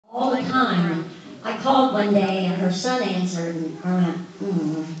all the time. I called one day and her son answered and I went,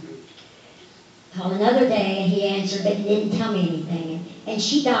 Called another day and he answered but he didn't tell me anything. And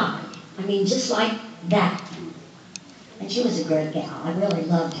she died. I mean, just like that. And she was a great gal. I really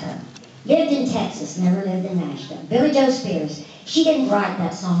loved her. Lived in Texas, never lived in Nashville. Billie Joe Spears. She didn't write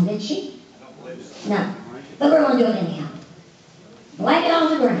that song, did she? No. But we're going to do it anyhow. Lay it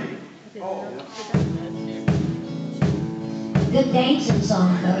on the ground. Good dancing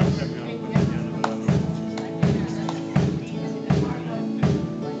song, folks.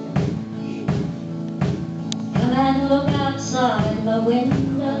 Come and look outside the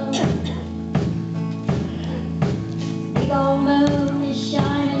window. Big old moon is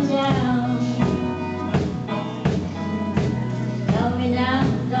shining down. Tell me now,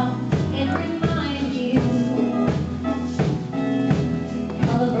 don't it remind you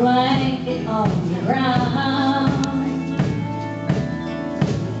of a blanket on the ground?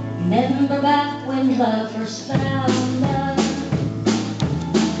 Remember back when love first found us?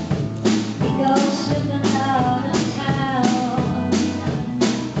 We go slipping out of town,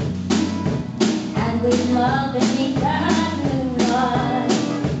 and we love beneath that moonlight,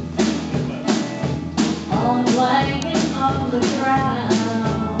 on a blanket on the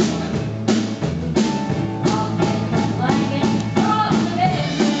ground. I'll get the blanket from the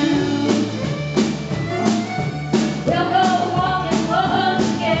bedroom. We'll go walking once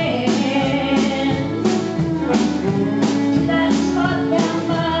again to that spot down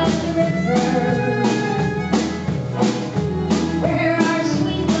by the river where our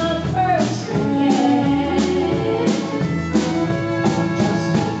sweet love first began. Just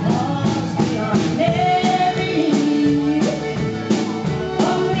because we are married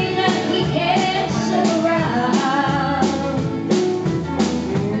don't mean that we can't sit around.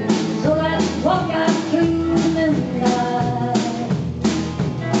 So let's walk out through the moonlight,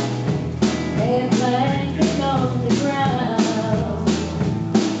 lay a blanket on the ground.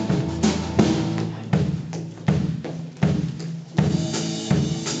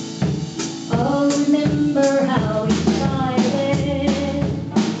 Oh, remember how excited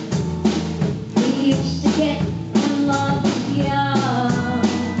we used to get when love was young.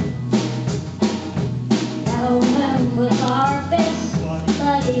 That old man was our best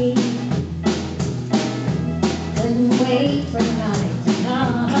buddy. Couldn't wait for the night to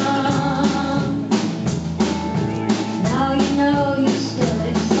come. Now you know you still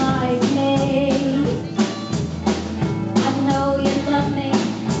excite me. I know you love me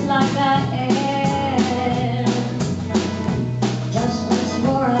like I am. Just once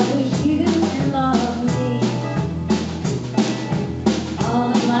more, I wish you love me.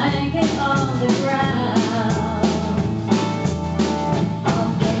 On a blanket on the ground.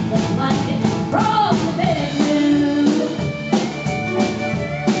 I'll get the blanket from the bedroom.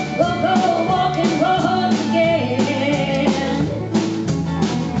 We'll go walking once again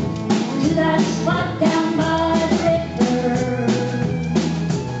to that spot down by the river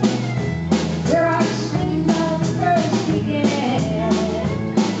where our sweet love first began.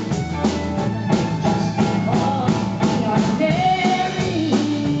 Just because we are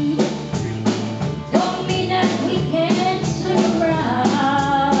married don't mean that we can't sit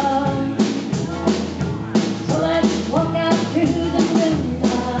around. So let's walk out through the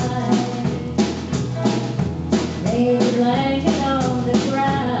moonlight, lay the blanket on the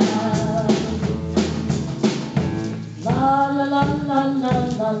ground. La la la la la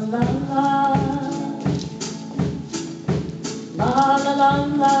la la la. La la la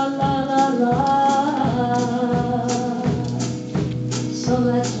la la la la. So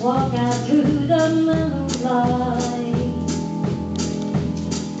let's walk out through the moonlight,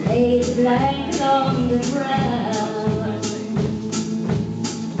 lay the blanket on the ground.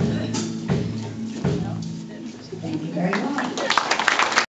 Thank you very much.